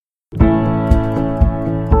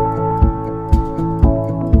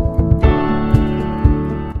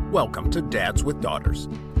Welcome to Dads with Daughters.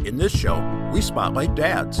 In this show, we spotlight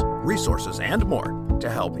dads, resources, and more to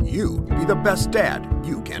help you be the best dad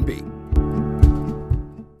you can be.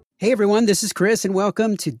 Hey everyone, this is Chris and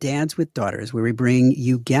welcome to Dads with Daughters, where we bring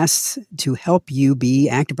you guests to help you be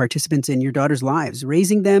active participants in your daughters' lives,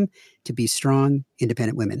 raising them to be strong,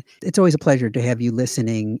 independent women. It's always a pleasure to have you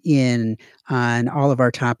listening in on all of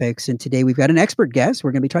our topics. And today we've got an expert guest.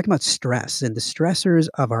 We're going to be talking about stress and the stressors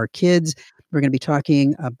of our kids. We're going to be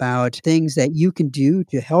talking about things that you can do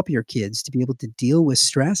to help your kids to be able to deal with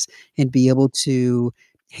stress and be able to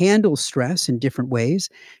handle stress in different ways,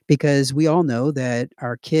 because we all know that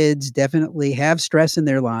our kids definitely have stress in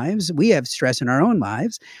their lives. We have stress in our own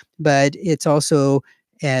lives, but it's also,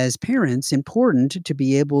 as parents, important to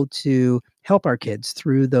be able to help our kids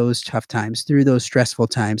through those tough times, through those stressful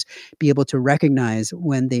times, be able to recognize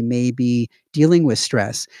when they may be dealing with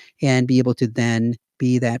stress and be able to then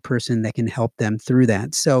be that person that can help them through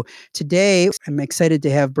that. So today, I'm excited to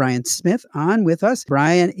have Brian Smith on with us.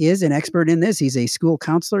 Brian is an expert in this. He's a school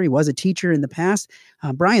counselor. He was a teacher in the past.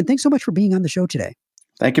 Brian, thanks so much for being on the show today.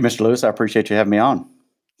 Thank you, Mr. Lewis. I appreciate you having me on.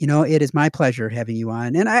 You know, it is my pleasure having you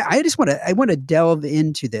on. And I want to delve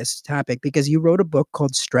into this topic because you wrote a book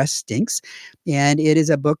called Stress Stinks. And it is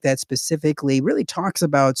a book that specifically really talks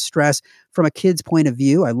about stress from a kid's point of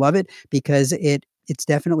view. I love it because it's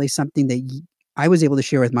definitely something that I was able to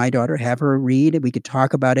share with my daughter, have her read it. We could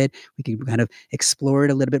talk about it. We could kind of explore it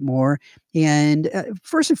a little bit more. And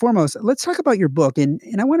first and foremost, let's talk about your book. And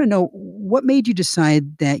I want to know, what made you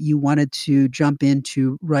decide that you wanted to jump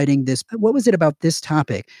into writing this? What was it about this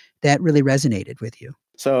topic that really resonated with you?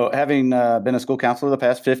 So having been a school counselor the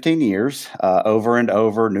past 15 years, over and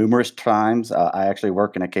over, numerous times, I actually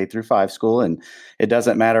work in a K through 5 school, and it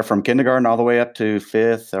doesn't matter from kindergarten all the way up to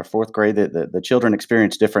 5th or 4th grade, the children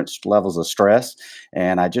experience different levels of stress.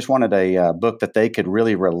 And I just wanted a book that they could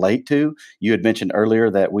really relate to. You had mentioned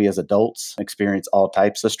earlier that we as adults experience all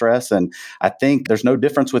types of stress, and I think there's no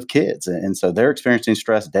difference with kids. And so they're experiencing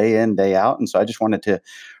stress day in, day out. And so I just wanted to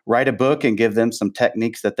write a book and give them some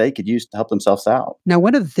techniques that they could use to help themselves out. Now,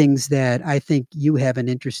 one of the things that I think you have an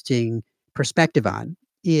interesting perspective on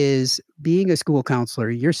is being a school counselor.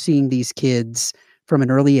 You're seeing these kids from an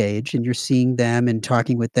early age and you're seeing them and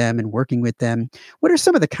talking with them and working with them. What are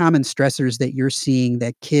some of the common stressors that you're seeing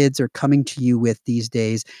that kids are coming to you with these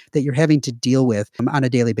days that you're having to deal with on a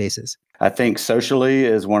daily basis? I think socially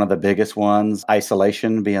is one of the biggest ones.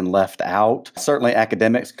 Isolation, being left out. Certainly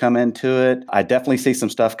academics come into it. I definitely see some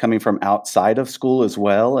stuff coming from outside of school as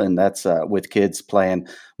well. And that's with kids playing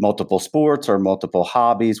multiple sports or multiple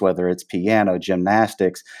hobbies, whether it's piano,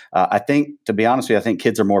 gymnastics. I think, to be honest with you, I think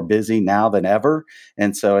kids are more busy now than ever.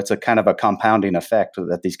 And so it's a kind of a compounding effect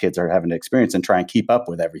that these kids are having to experience and try and keep up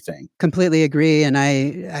with everything. Completely agree. And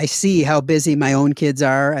I see how busy my own kids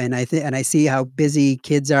are. And I see how busy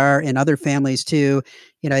kids are in other families too.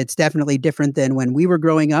 You know, it's definitely different than when we were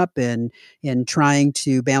growing up and trying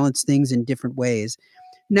to balance things in different ways.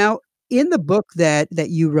 Now, in the book that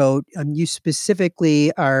you wrote, you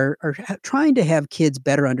specifically are trying to have kids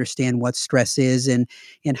better understand what stress is and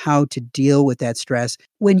how to deal with that stress.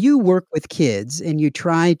 When you work with kids and you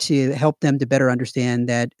try to help them to better understand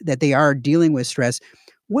that they are dealing with stress,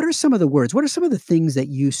 what are some of the words? What are some of the things that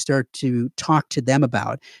you start to talk to them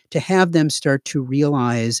about to have them start to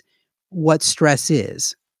realize what stress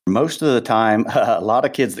is? Most of the time, a lot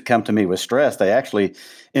of kids that come to me with stress, they actually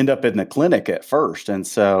end up in the clinic at first. And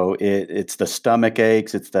so it's the stomach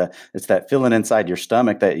aches, it's that feeling inside your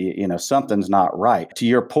stomach that you know something's not right. To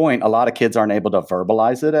your point, a lot of kids aren't able to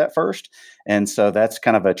verbalize it at first. And so that's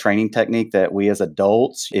kind of a training technique that we as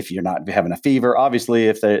adults, if you're not having a fever, obviously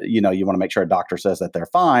if you want to make sure a doctor says that they're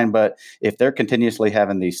fine, but if they're continuously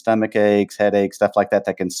having these stomach aches, headaches, stuff like that,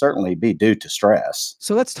 that can certainly be due to stress.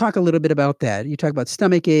 So let's talk a little bit about that. You talk about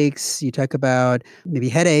stomach aches, you talk about maybe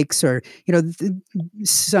headaches or,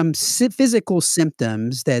 some physical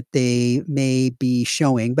symptoms that they may be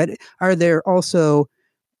showing, but are there also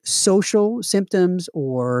social symptoms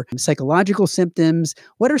or psychological symptoms?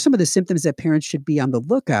 What are some of the symptoms that parents should be on the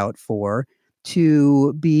lookout for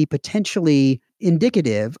to be potentially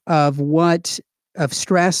indicative of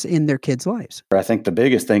stress in their kids' lives? I think the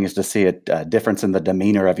biggest thing is to see a difference in the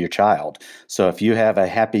demeanor of your child. So if you have a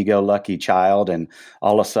happy-go-lucky child and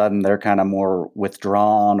all of a sudden they're kind of more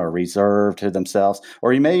withdrawn or reserved to themselves,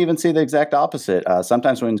 or you may even see the exact opposite.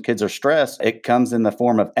 Sometimes when kids are stressed, it comes in the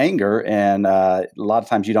form of anger, and a lot of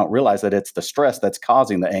times you don't realize that it's the stress that's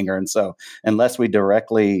causing the anger. And so unless we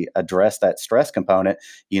directly address that stress component,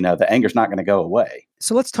 the anger's not going to go away.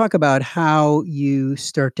 So let's talk about how you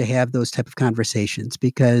start to have those type of conversations,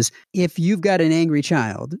 because if you've got an angry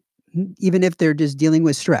child, even if they're just dealing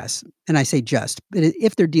with stress, and I say just, but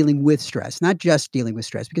if they're dealing with stress, not just dealing with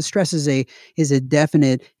stress, because stress is a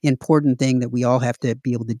definite important thing that we all have to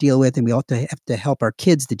be able to deal with, and we all have to help our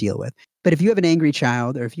kids to deal with. But if you have an angry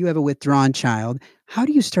child, or if you have a withdrawn child, how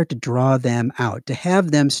do you start to draw them out, to have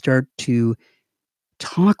them start to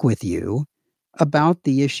talk with you about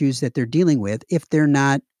the issues that they're dealing with if they're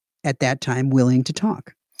not at that time willing to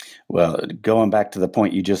talk? Well, going back to the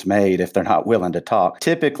point you just made, if they're not willing to talk,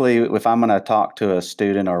 typically, if I'm going to talk to a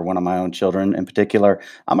student or one of my own children in particular,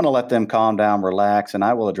 I'm going to let them calm down, relax, and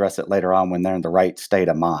I will address it later on when they're in the right state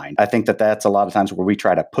of mind. I think that that's a lot of times where we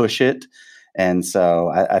try to push it. And so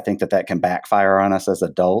I think that that can backfire on us as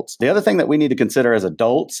adults. The other thing that we need to consider as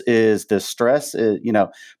adults is the stress,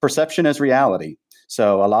 perception is reality.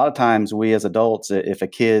 So a lot of times we as adults, if a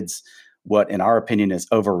kid's what in our opinion is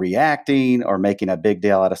overreacting or making a big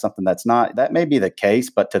deal out of something that's not, that may be the case,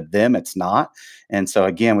 but to them it's not. And so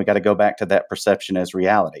again, we got to go back to that perception as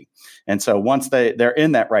reality. And so once they're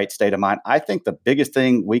in that right state of mind, I think the biggest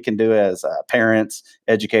thing we can do as parents,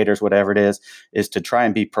 educators, whatever it is to try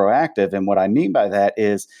and be proactive. And what I mean by that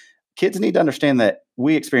is kids need to understand that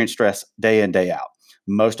we experience stress day in, day out.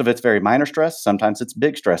 Most of it's very minor stress. Sometimes it's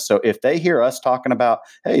big stress. So if they hear us talking about,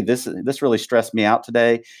 hey, this really stressed me out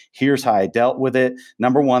today, here's how I dealt with it.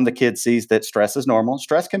 Number one, the kid sees that stress is normal.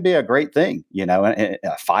 Stress can be a great thing.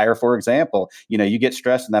 A fire, for example, you get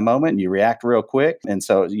stressed in that moment and you react real quick. And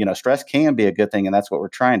so, stress can be a good thing. And that's what we're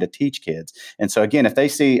trying to teach kids. And so again, if they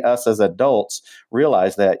see us as adults,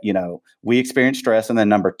 realize that, we experience stress. And then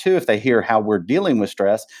number two, if they hear how we're dealing with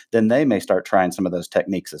stress, then they may start trying some of those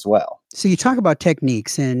techniques as well. So you talk about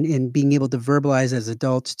techniques and being able to verbalize as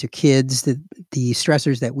adults to kids the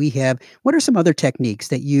stressors that we have. What are some other techniques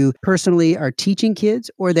that you personally are teaching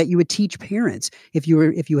kids, or that you would teach parents if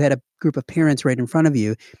you had a group of parents right in front of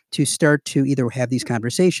you, to start to either have these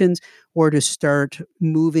conversations or to start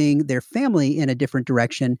moving their family in a different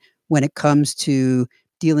direction when it comes to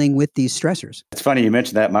dealing with these stressors? It's funny you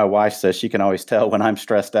mentioned that. My wife says she can always tell when I'm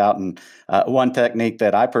stressed out. And one technique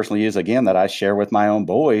that I personally use, again, that I share with my own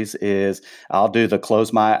boys is I'll do the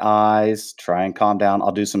close my eyes, try and calm down.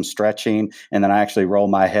 I'll do some stretching, and then I actually roll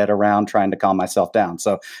my head around trying to calm myself down.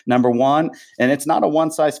 So number one, and it's not a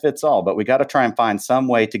one size fits all, but we got to try and find some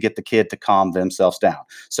way to get the kid to calm themselves down.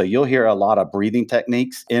 So you'll hear a lot of breathing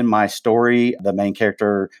techniques in my story. The main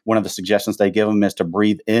character, one of the suggestions they give them is to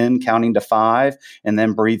breathe in, counting to 5, and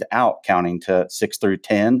then breathe out, counting to 6 through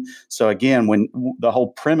 10. So again, when the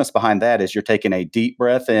whole premise behind that is you're taking a deep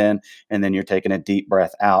breath in and then you're taking a deep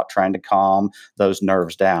breath out, trying to calm those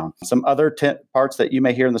nerves down. Some other parts that you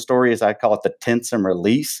may hear in the story is I call it the tense and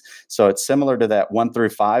release. So it's similar to that 1 through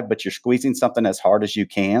 5, but you're squeezing something as hard as you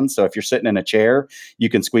can. So if you're sitting in a chair, you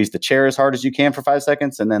can squeeze the chair as hard as you can for 5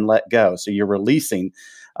 seconds and then let go. So you're releasing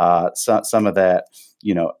some of that,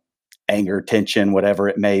 anger, tension, whatever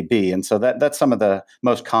it may be. And so that's some of the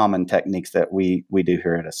most common techniques that we do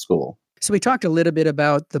here at a school. So we talked a little bit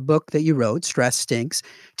about the book that you wrote, Stress Stinks.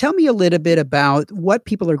 Tell me a little bit about what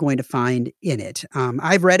people are going to find in it.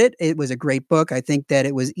 I've read it. It was a great book. I think that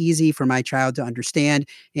it was easy for my child to understand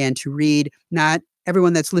and to read. Not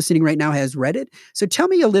everyone that's listening right now has read it. So tell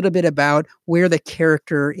me a little bit about where the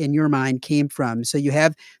character in your mind came from. So you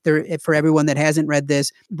have there, for everyone that hasn't read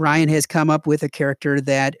this, Brian has come up with a character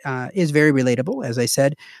that is very relatable. As I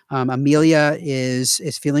said, Amelia is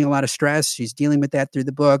feeling a lot of stress. She's dealing with that through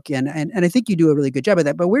the book. And I think you do a really good job of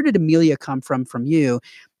that. But where did Amelia come from you?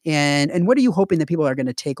 And what are you hoping that people are going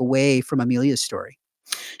to take away from Amelia's story?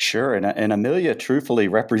 Sure. And Amelia truthfully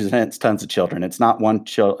represents tons of children. It's not one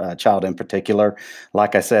child in particular.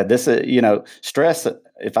 Like I said, this is, stress.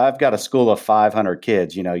 If I've got a school of 500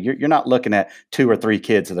 kids, you're not looking at 2 or 3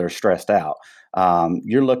 kids that are stressed out.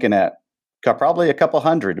 You're looking at probably a couple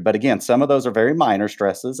hundred. But again, some of those are very minor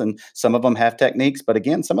stresses and some of them have techniques. But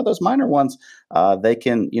again, some of those minor ones, they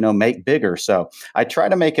can, make bigger. So I try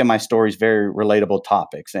to make in my stories very relatable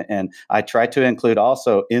topics. And I try to include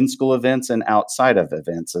also in-school events and outside of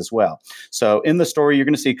events as well. So in the story, you're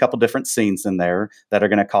going to see a couple different scenes in there that are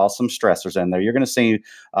going to cause some stressors in there. You're going to see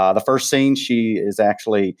the first scene, she is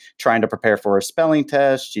actually trying to prepare for a spelling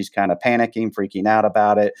test. She's kind of panicking, freaking out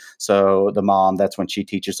about it. So the mom, that's when she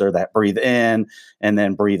teaches her that breathe in in and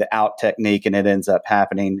then breathe out technique. And it ends up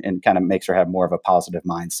happening and kind of makes her have more of a positive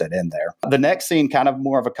mindset in there. The next scene, kind of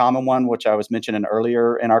more of a common one, which I was mentioning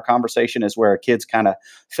earlier in our conversation, is where a kid's kind of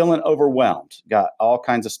feeling overwhelmed, got all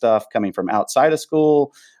kinds of stuff coming from outside of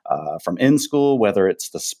school, from in school, whether it's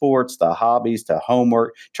the sports, the hobbies, the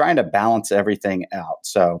homework, trying to balance everything out.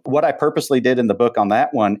 So what I purposely did in the book on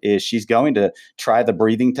that one is she's going to try the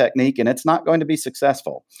breathing technique, and it's not going to be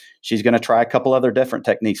successful. She's going to try a couple other different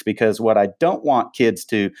techniques, because what I don't want kids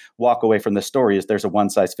to walk away from the story is there's a one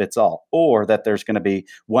size fits all, or that there's going to be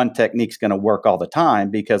one technique's going to work all the time,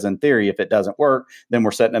 because in theory, if it doesn't work, then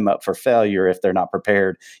we're setting them up for failure if they're not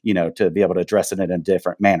prepared, to be able to address it in a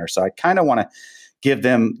different manner. So I kind of want to give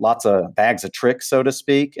them lots of bags of tricks, so to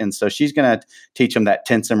speak. And so she's going to teach them that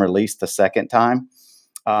tense and release the second time.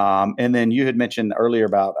 And then you had mentioned earlier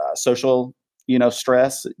about social,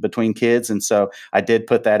 stress between kids. And so I did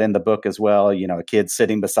put that in the book as well. A kid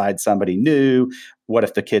sitting beside somebody new. What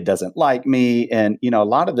if the kid doesn't like me? And, a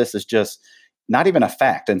lot of this is just not even a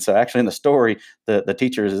fact. And so actually in the story, the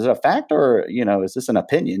teacher is it a fact, or, is this an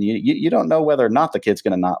opinion? You don't know whether or not the kid's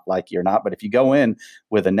going to not like you or not. But if you go in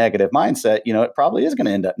with a negative mindset, it probably is going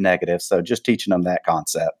to end up negative. So just teaching them that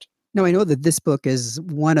concept. Now, I know that this book is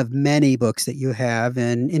one of many books that you have,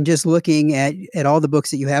 and in just looking at all the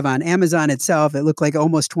books that you have on Amazon itself, it looked like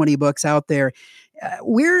almost 20 books out there.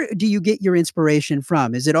 Where do you get your inspiration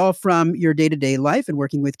from? Is it all from your day-to-day life and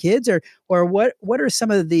working with kids, or what are some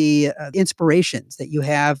of the inspirations that you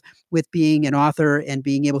have with being an author and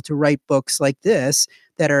being able to write books like this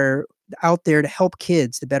that are out there to help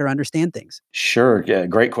kids to better understand things? Sure. Yeah,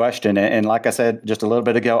 great question. And like I said just a little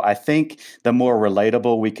bit ago, I think the more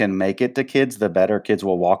relatable we can make it to kids, the better kids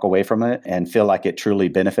will walk away from it and feel like it truly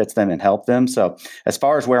benefits them and help them. So as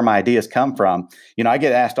far as where my ideas come from, I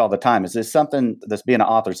get asked all the time, is this something that's being an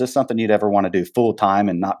author? Is this something you'd ever want to do full time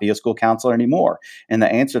and not be a school counselor anymore? And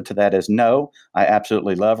the answer to that is no. I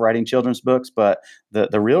absolutely love writing children's books, but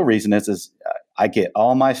the real reason is I get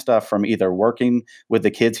all my stuff from either working with the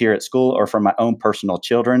kids here at school or from my own personal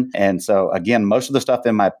children. And so, again, most of the stuff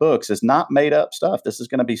in my books is not made up stuff. This is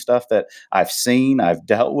going to be stuff that I've seen, I've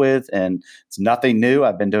dealt with, and it's nothing new.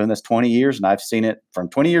 I've been doing this 20 years, and I've seen it from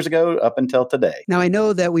 20 years ago up until today. Now, I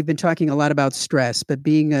know that we've been talking a lot about stress, but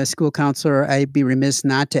being a school counselor, I'd be remiss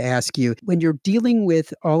not to ask you, when you're dealing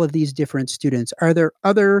with all of these different students, are there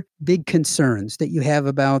other big concerns that you have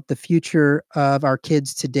about the future of our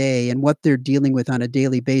kids today and what they're dealing with on a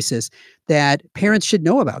daily basis that parents should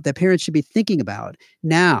know about, that parents should be thinking about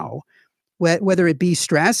now, whether it be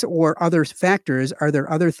stress or other factors? Are there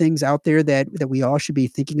other things out there that we all should be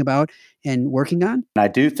thinking about and working on? I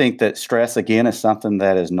do think that stress, again, is something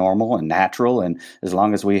that is normal and natural. And as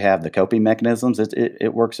long as we have the coping mechanisms,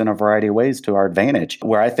 it works in a variety of ways to our advantage.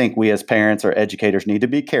 Where I think we as parents or educators need to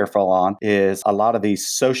be careful on is a lot of these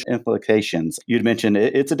social implications. You'd mentioned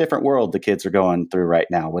it's a different world the kids are going through right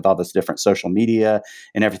now with all this different social media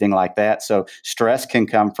and everything like that. So stress can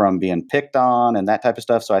come from being picked on and that type of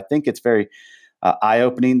stuff. So I think it's very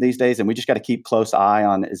eye-opening these days, and we just got to keep close eye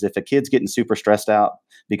on is if a kid's getting super stressed out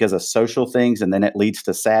because of social things and then it leads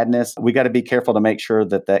to sadness, we got to be careful to make sure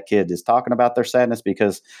that kid is talking about their sadness,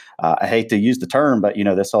 because I hate to use the term, but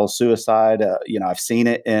this whole suicide, I've seen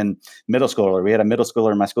it in middle schooler. We had a middle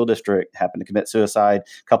schooler in my school district happen to commit suicide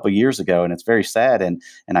a couple of years ago, and it's very sad, and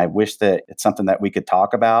I wish that it's something that we could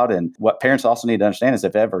talk about. And what parents also need to understand is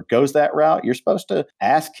if it ever goes that route, you're supposed to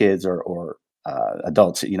ask kids or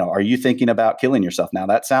adults, are you thinking about killing yourself? Now,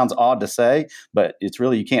 that sounds odd to say, but it's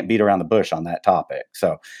really, you can't beat around the bush on that topic.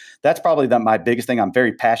 So that's probably my biggest thing. I'm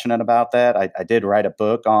very passionate about that. I did write a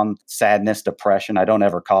book on sadness, depression. I don't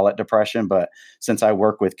ever call it depression, but since I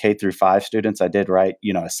work with K-5 students, I did write,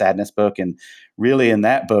 a sadness book. And really in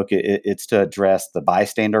that book, it's to address the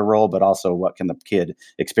bystander role, but also what can the kid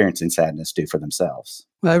experiencing sadness do for themselves.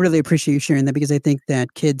 Well, I really appreciate you sharing that, because I think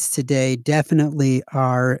that kids today definitely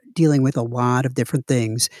are dealing with a lot of different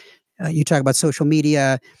things. You talk about social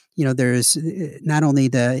media, there's not only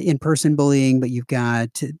the in-person bullying, but you've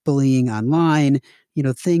got bullying online,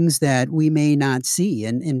 things that we may not see,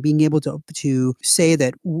 and being able to say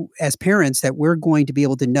that as parents that we're going to be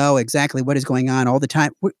able to know exactly what is going on all the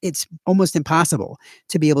time. It's almost impossible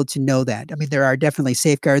to be able to know that. I mean, there are definitely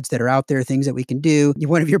safeguards that are out there, things that we can do.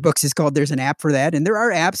 One of your books is called There's an App for That. And there are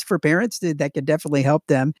apps for parents that can definitely help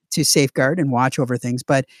them to safeguard and watch over things.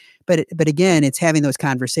 But again, it's having those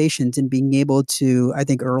conversations and being able to, I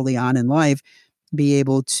think early on in life, be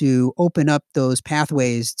able to open up those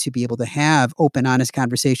pathways to be able to have open, honest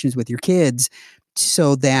conversations with your kids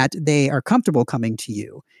so that they are comfortable coming to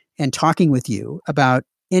you and talking with you about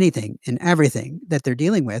anything and everything that they're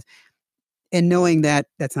dealing with. And knowing that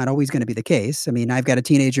that's not always going to be the case. I mean, I've got a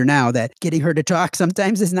teenager now that getting her to talk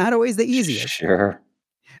sometimes is not always the easiest, Sure.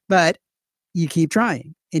 but you keep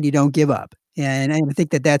trying and you don't give up. And I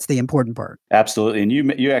think that that's the important part. Absolutely. And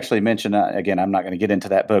you actually mentioned, again, I'm not going to get into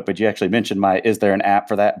that book, but you actually mentioned Is There an App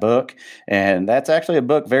for That book? And that's actually a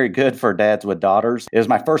book very good for dads with daughters. It was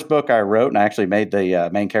my first book I wrote, and I actually made the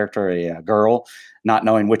main character a girl, not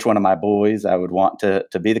knowing which one of my boys I would want to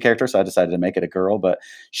be the character. So I decided to make it a girl, but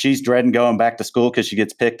she's dreading going back to school because she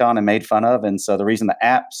gets picked on and made fun of. And so the reason the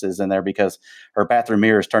apps is in there because her bathroom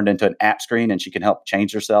mirror is turned into an app screen, and she can help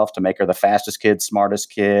change herself to make her the fastest kid,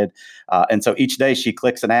 smartest kid. And so each day she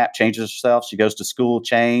clicks an app, changes herself. She goes to school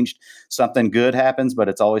changed. Something good happens, but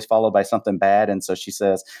it's always followed by something bad. And so she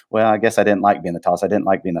says, well, I guess I didn't like being the tallest. I didn't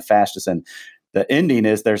like being the fastest. And the ending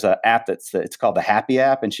is there's an app it's called the Happy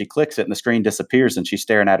app, and she clicks it and the screen disappears and she's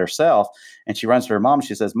staring at herself, and she runs to her mom.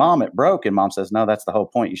 She says, Mom, it broke. And Mom says, no, that's the whole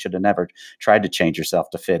point. You should have never tried to change yourself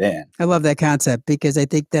to fit in. I love that concept because I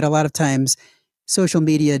think that a lot of times social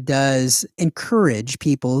media does encourage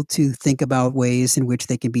people to think about ways in which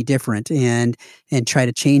they can be different and try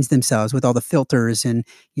to change themselves with all the filters, and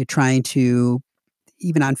you're trying to,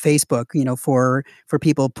 even on Facebook, for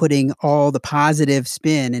people putting all the positive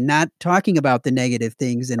spin and not talking about the negative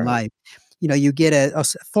things in Right. life. You get a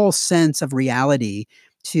full sense of reality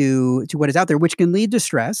to what is out there, which can lead to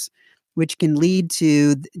stress, which can lead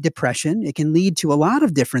to depression. It can lead to a lot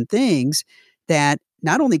of different things that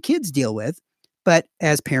not only kids deal with, but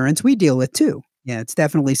as parents, we deal with too. Yeah, it's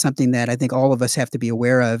definitely something that I think all of us have to be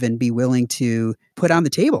aware of and be willing to put on the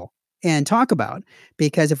table and talk about,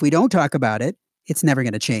 because if we don't talk about it, it's never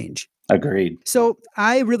going to change. Agreed. So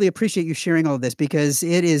I really appreciate you sharing all of this, because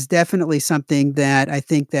it is definitely something that I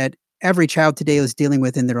think that every child today is dealing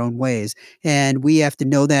with in their own ways. And we have to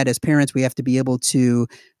know that as parents. We have to be able to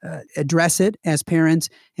address it as parents,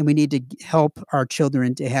 and we need to help our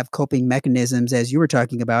children to have coping mechanisms, as you were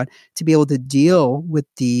talking about, to be able to deal with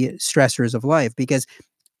the stressors of life. Because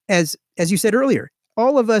as you said earlier,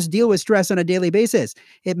 all of us deal with stress on a daily basis.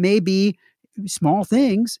 It may be small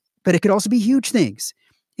things, but it could also be huge things.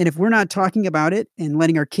 And if we're not talking about it and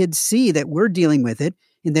letting our kids see that we're dealing with it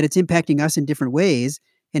and that it's impacting us in different ways,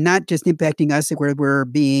 and not just impacting us where we're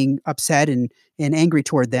being upset and angry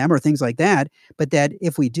toward them or things like that, but that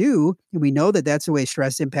if we do, and we know that that's the way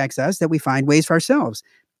stress impacts us, that we find ways for ourselves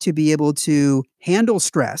to be able to handle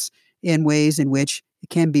stress in ways in which it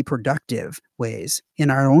can be productive ways in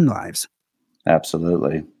our own lives.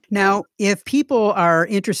 Absolutely. Now, if people are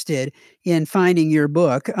interested in finding your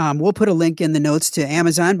book, we'll put a link in the notes to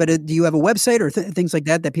Amazon, but do you have a website or things like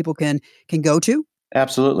that people can go to?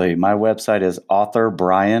 Absolutely. My website is author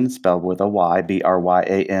Bryan, spelled with a Y,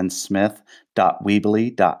 Bryan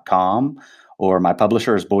Smith.weebly.com, or my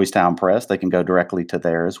publisher is Boys Town Press. They can go directly to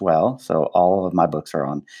there as well. So all of my books are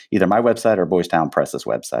on either my website or Boys Town Press's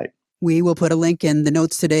website. We will put a link in the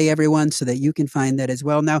notes today, everyone, so that you can find that as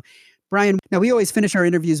well. Now, Bryan, we always finish our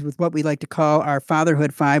interviews with what we like to call our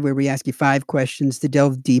Fatherhood 5, where we ask you 5 questions to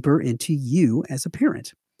delve deeper into you as a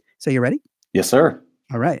parent. So you ready? Yes, sir.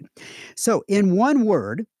 All right. So in one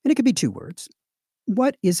word, and it could be 2 words,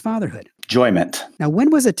 what is fatherhood? Enjoyment. Now,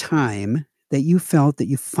 when was a time that you felt that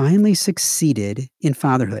you finally succeeded in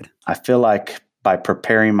fatherhood? I feel like by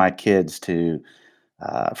preparing my kids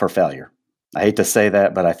for failure. I hate to say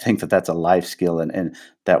that, but I think that that's a life skill. And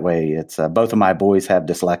that way it's both of my boys have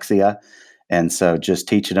dyslexia. And so just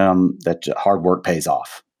teaching them that hard work pays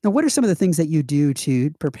off. Now, what are some of the things that you do to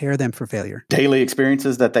prepare them for failure? Daily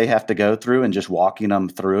experiences that they have to go through and just walking them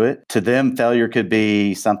through it. To them, failure could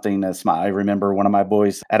be something that's I remember one of my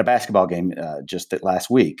boys at a basketball game just last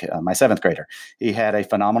week, my 7th grader. He had a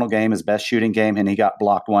phenomenal game, his best shooting game, and he got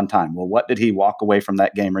blocked one time. Well, what did he walk away from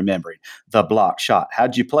that game remembering? The block shot.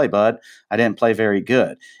 How'd you play, bud? I didn't play very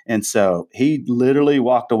good. And so he literally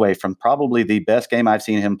walked away from probably the best game I've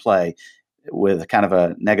seen him play with kind of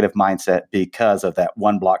a negative mindset because of that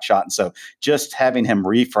one block shot. And so just having him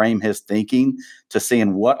reframe his thinking to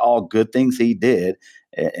seeing what all good things he did.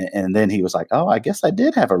 And then he was like, oh, I guess I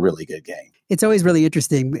did have a really good game. It's always really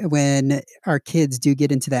interesting when our kids do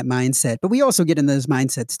get into that mindset, but we also get in those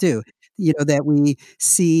mindsets too, that we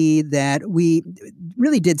see that we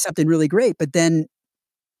really did something really great, but then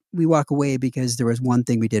we walk away because there was one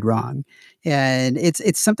thing we did wrong. And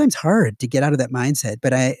it's sometimes hard to get out of that mindset,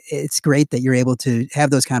 but it's great that you're able to have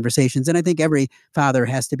those conversations. And I think every father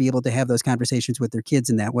has to be able to have those conversations with their kids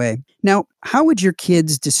in that way. Now, how would your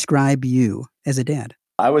kids describe you as a dad?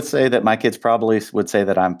 I would say that my kids probably would say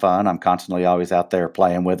that I'm fun. I'm constantly always out there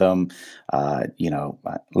playing with them. I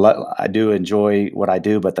do enjoy what I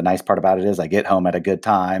do, but the nice part about it is I get home at a good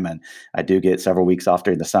time, and I do get several weeks off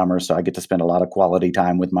during the summer, so I get to spend a lot of quality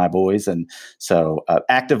time with my boys. And so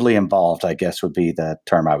actively involved, I guess, would be the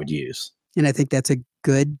term I would use. And I think that's a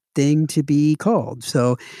good thing to be called.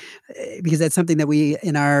 So, because that's something that we,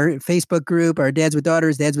 in our Facebook group, our Dads with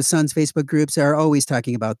Daughters, Dads with Sons Facebook groups, are always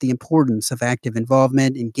talking about the importance of active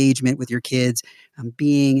involvement, engagement with your kids,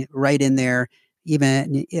 being right in there,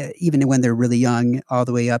 even when they're really young, all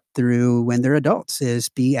the way up through when they're adults, is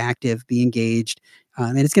be active, be engaged.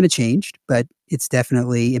 And it's going to change, but it's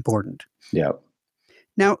definitely important. Yeah.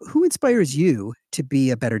 Now, who inspires you to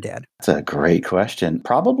be a better dad? That's a great question.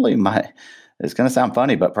 Probably it's going to sound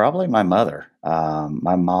funny, but probably my mother.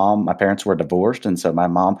 My parents were divorced. And so my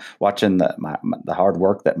mom, watching the hard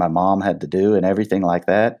work that my mom had to do and everything like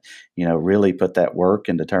that, really put that work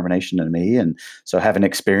and determination in me. And so having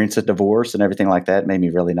experienced a divorce and everything like that made me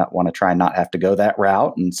really not want to try and not have to go that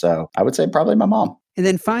route. And so I would say probably my mom. And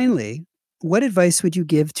then finally, what advice would you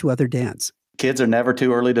give to other dads? Kids are never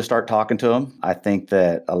too early to start talking to them. I think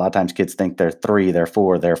that a lot of times kids think they're 3, they're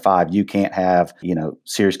 4, they're 5. You can't have,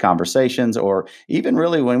 serious conversations, or even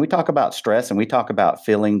really when we talk about stress and we talk about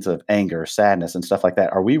feelings of anger, sadness, and stuff like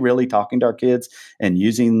that, are we really talking to our kids and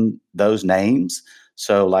using those names?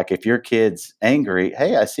 So like if your kid's angry,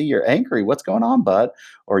 hey, I see you're angry. What's going on, bud?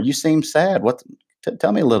 Or you seem sad.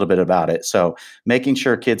 Tell me a little bit about it. So making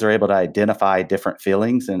sure kids are able to identify different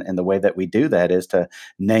feelings, and the way that we do that is to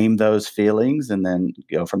name those feelings and then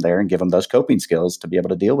go from there and give them those coping skills to be able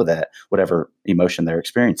to deal with that, whatever emotion they're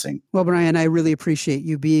experiencing. Well, Brian, I really appreciate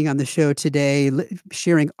you being on the show today,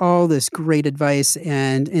 sharing all this great advice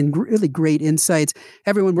and really great insights.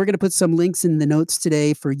 Everyone, we're going to put some links in the notes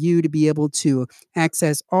today for you to be able to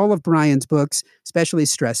access all of Brian's books, especially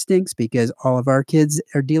Stress Stinks, because all of our kids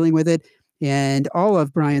are dealing with it. And all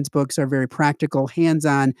of Brian's books are very practical,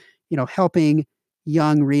 hands-on, helping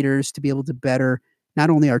young readers to be able to better not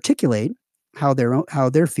only articulate how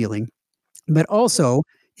they're feeling, but also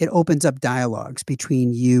it opens up dialogues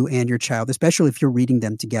between you and your child, especially if you're reading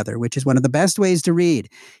them together, which is one of the best ways to read,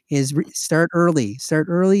 is start early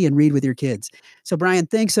and read with your kids. So Brian,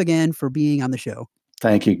 thanks again for being on the show.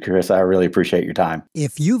 Thank you, Chris. I really appreciate your time.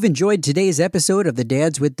 If you've enjoyed today's episode of the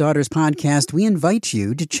Dads with Daughters podcast, we invite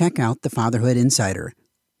you to check out the Fatherhood Insider.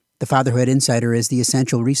 The Fatherhood Insider is the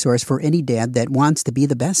essential resource for any dad that wants to be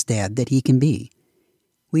the best dad that he can be.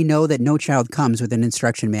 We know that no child comes with an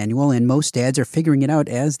instruction manual, and most dads are figuring it out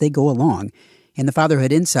as they go along. And the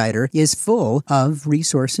Fatherhood Insider is full of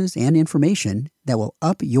resources and information that will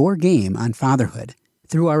up your game on fatherhood.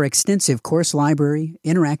 Through our extensive course library,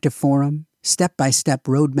 interactive forum, step-by-step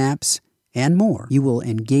roadmaps, and more, you will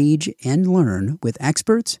engage and learn with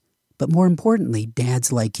experts, but more importantly,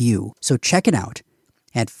 dads like you. So check it out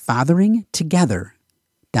at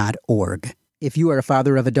fatheringtogether.org. If you are a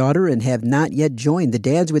father of a daughter and have not yet joined the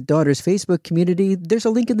Dads with Daughters Facebook community, there's a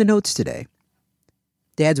link in the notes today.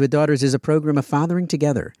 Dads with Daughters is a program of Fathering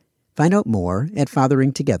Together. Find out more at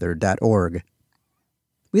fatheringtogether.org.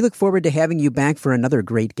 We look forward to having you back for another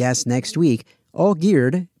great guest next week, all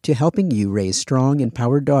geared to helping you raise strong,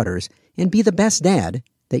 empowered daughters and be the best dad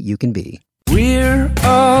that you can be. We're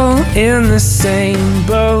all in the same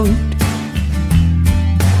boat,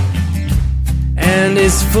 and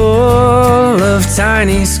it's full of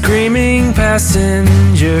tiny screaming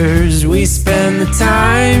passengers. We spend the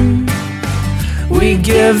time, we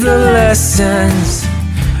give the lessons,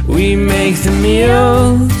 we make the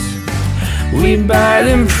meals, we buy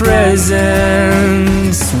them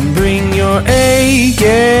presents. Bring your A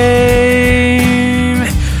game,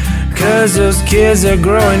 'cause those kids are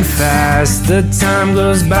growing fast. The time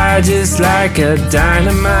goes by just like a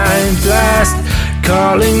dynamite blast.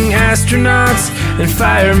 Calling astronauts and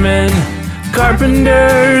firemen,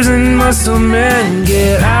 carpenters and muscle men.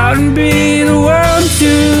 Get out and be the world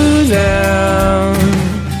to them.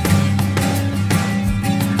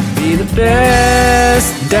 Be the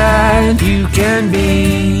best dad you can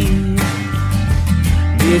be.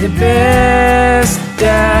 Be the best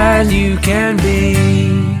dad you can be.